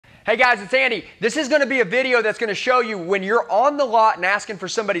Hey guys, it's Andy. This is going to be a video that's going to show you when you're on the lot and asking for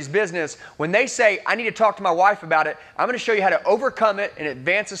somebody's business, when they say, I need to talk to my wife about it, I'm going to show you how to overcome it and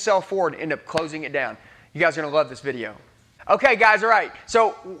advance the sale forward and end up closing it down. You guys are going to love this video. Okay guys, all right.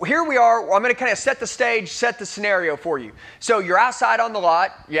 So here we are. I'm going to kind of set the stage, set the scenario for you. So you're outside on the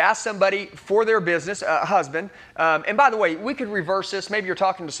lot. You ask somebody for their business, a husband. And by the way, we could reverse this. Maybe you're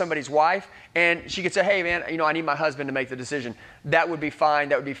talking to somebody's wife and she could say, hey man, I need my husband to make the decision. That would be fine.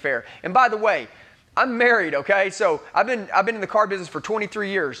 That would be fair. And by the way, I'm married, okay? So I've been in the car business for 23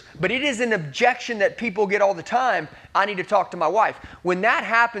 years, but it is an objection that people get all the time. I need to talk to my wife. When that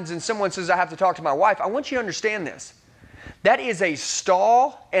happens and someone says I have to talk to my wife, I want you to understand this. That is a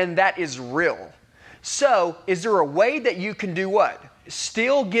stall and that is real. So is there a way that you can do what?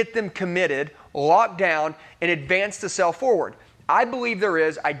 Still get them committed, locked down, and advance the sale forward? I believe there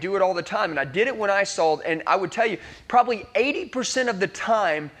is. I do it all the time, and I did it when I sold, and I would tell you probably 80% of the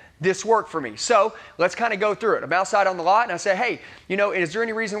time this worked for me. So let's kind of go through it. I'm outside on the lot and I say, hey, is there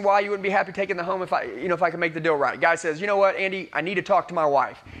any reason why you wouldn't be happy taking the home if I can make the deal right? Guy says, you know what, Andy, I need to talk to my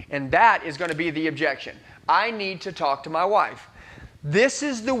wife. And that is going to be the objection. I need to talk to my wife. This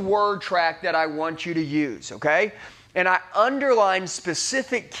is the word track that I want you to use, okay? And I underline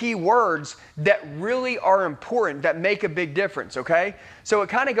specific key words that really are important, that make a big difference, okay? So it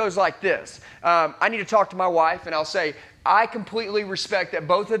kind of goes like this. I need to talk to my wife and I'll say, I completely respect that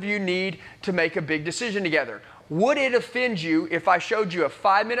both of you need to make a big decision together. Would it offend you if I showed you a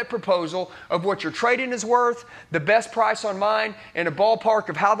 5-minute proposal of what your trade-in is worth, the best price on mine, and a ballpark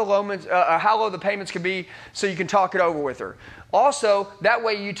of how low the payments could be so you can talk it over with her? Also, that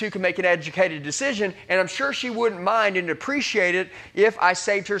way you two can make an educated decision, and I'm sure she wouldn't mind and appreciate it if I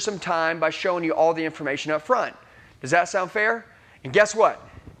saved her some time by showing you all the information up front. Does that sound fair? And guess what?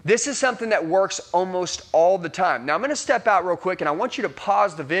 This is something that works almost all the time. Now I'm going to step out real quick and I want you to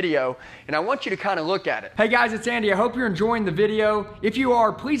pause the video and I want you to kind of look at it. Hey guys, it's Andy. I hope you're enjoying the video. If you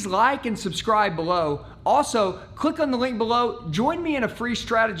are, please like and subscribe below. Also, click on the link below. Join me in a free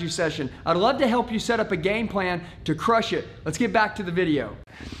strategy session. I'd love to help you set up a game plan to crush it. Let's get back to the video.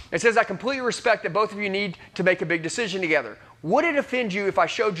 It says, I completely respect that both of you need to make a big decision together. Would it offend you if I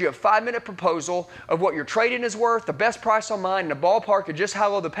showed you a 5-minute proposal of what your trade-in is worth, the best price on mine, and a ballpark of just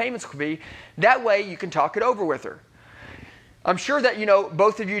how low the payments could be? That way you can talk it over with her. I'm sure that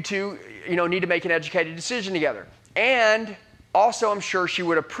both of you two need to make an educated decision together. And also I'm sure she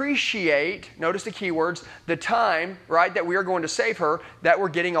would appreciate, notice the keywords, the time, right, that we are going to save her, that we're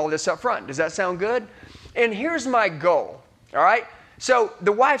getting all this up front. Does that sound good? And here's my goal, all right? So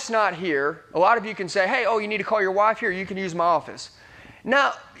the wife's not here. A lot of you can say, hey, you need to call your wife here. You can use my office.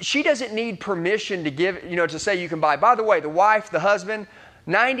 Now, she doesn't need permission to give, to say you can buy. By the way, the wife, the husband,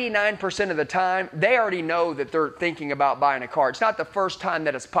 99% of the time, they already know that they're thinking about buying a car. It's not the first time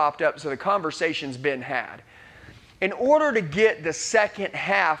that it's popped up, so the conversation's been had. In order to get the second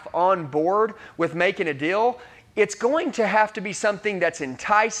half on board with making a deal, it's going to have to be something that's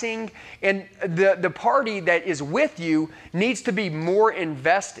enticing, and the party that is with you needs to be more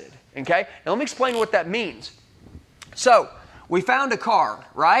invested, okay? Now let me explain what that means. So, we found a car,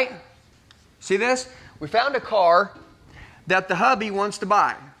 right? See this? We found a car that the hubby wants to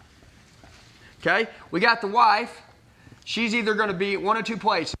buy, okay? We got the wife. She's either going to be at one of two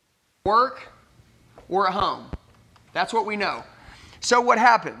places, work or at home. That's what we know. So what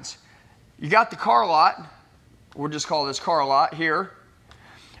happens? You got the car lot. We'll just call this car lot here.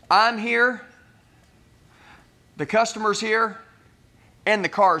 I'm here, the customer's here, and the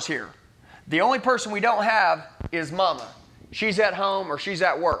car's here. The only person we don't have is Mama. She's at home or she's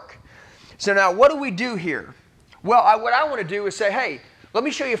at work. So now what do we do here? Well, what I want to do is say, hey, let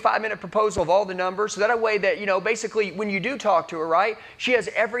me show you a 5-minute proposal of all the numbers so that way that, basically when you do talk to her, right, she has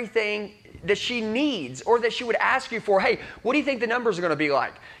everything that she needs or that she would ask you for. Hey, what do you think the numbers are going to be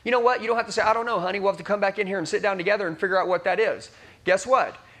like? You know what? You don't have to say, I don't know, honey. We'll have to come back in here and sit down together and figure out what that is. Guess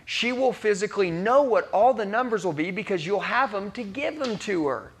what? She will physically know what all the numbers will be because you'll have them to give them to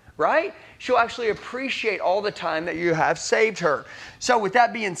her, right? She'll actually appreciate all the time that you have saved her. So with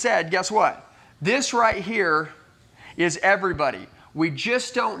that being said, guess what? This right here is everybody. We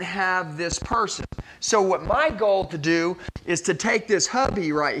just don't have this person. So what my goal to do is to take this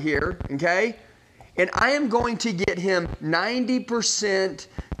hubby right here, okay, and I am going to get him 90%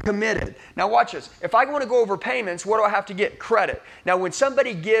 committed. Now watch this. If I want to go over payments, what do I have to get? Credit. Now when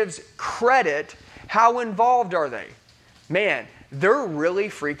somebody gives credit, how involved are they? Man, they're really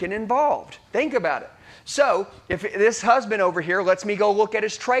freaking involved. Think about it. So if this husband over here lets me go look at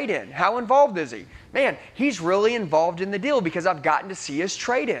his trade-in, how involved is he? Man, he's really involved in the deal because I've gotten to see his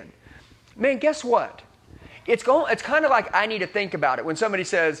trade-in. Man, guess what? it's kind of like I need to think about it. When somebody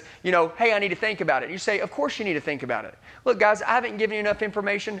says, you know, hey, I need to think about it. You say, of course you need to think about it. Look, guys, I haven't given you enough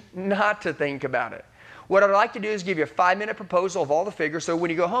information not to think about it. What I'd like to do is give you a 5-minute proposal of all the figures so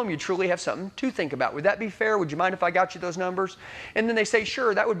when you go home, you truly have something to think about. Would that be fair? Would you mind if I got you those numbers? And then they say,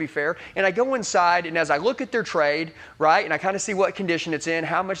 sure, that would be fair. And I go inside, and as I look at their trade, right, and I kind of see what condition it's in,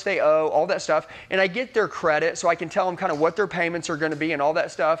 how much they owe, all that stuff, and I get their credit so I can tell them kind of what their payments are going to be and all that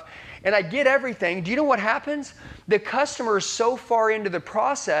stuff, and I get everything. Do you know what happens? The customer is so far into the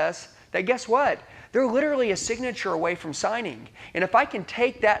process that guess what? They're literally a signature away from signing. And if I can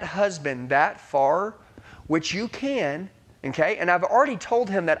take that husband that far, which you can, okay? And I've already told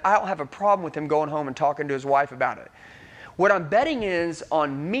him that I don't have a problem with him going home and talking to his wife about it. What I'm betting is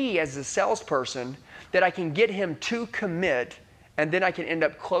on me as a salesperson that I can get him to commit, and then I can end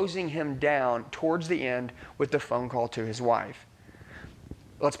up closing him down towards the end with the phone call to his wife.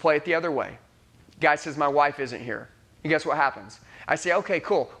 Let's play it the other way. Guy says, my wife isn't here. And guess what happens? I say, okay,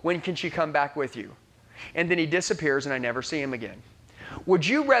 cool. When can she come back with you? And then he disappears and I never see him again. Would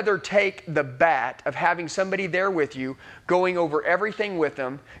you rather take the bat of having somebody there with you, going over everything with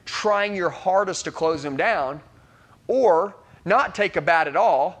them, trying your hardest to close them down, or not take a bat at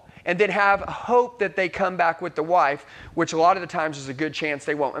all, and then have hope that they come back with the wife, which a lot of the times is a good chance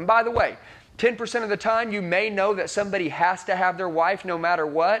they won't. And by the way, 10% of the time you may know that somebody has to have their wife no matter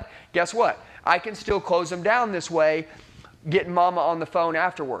what. Guess what? I can still close them down this way, get mama on the phone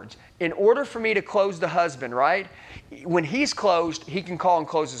afterwards. In order for me to close the husband, right? When he's closed, he can call and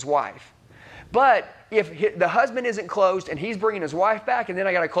close his wife. But if the husband isn't closed and he's bringing his wife back and then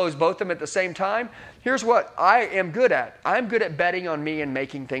I got to close both of them at the same time, here's what I am good at. I'm good at betting on me and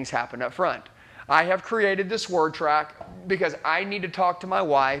making things happen up front. I have created this word track because I need to talk to my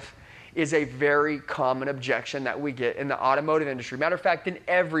wife is a very common objection that we get in the automotive industry. Matter of fact, in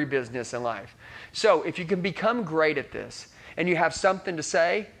every business in life. So if you can become great at this and you have something to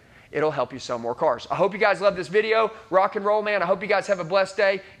say, it'll help you sell more cars. I hope you guys love this video. Rock and roll, man. I hope you guys have a blessed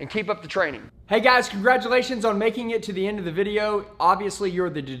day and keep up the training. Hey guys, congratulations on making it to the end of the video. Obviously, you're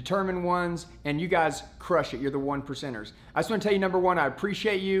the determined ones and you guys crush it. You're the 1%ers. I just want to tell you, number one, I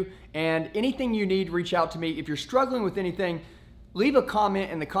appreciate you, and anything you need, reach out to me. If you're struggling with anything, leave a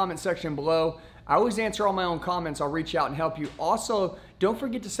comment in the comment section below. I always answer all my own comments. I'll reach out and help you. Also, don't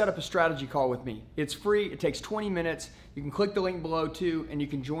forget to set up a strategy call with me. It's free. It takes 20 minutes. You can click the link below too, and you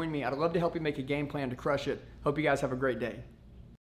can join me. I'd love to help you make a game plan to crush it. Hope you guys have a great day.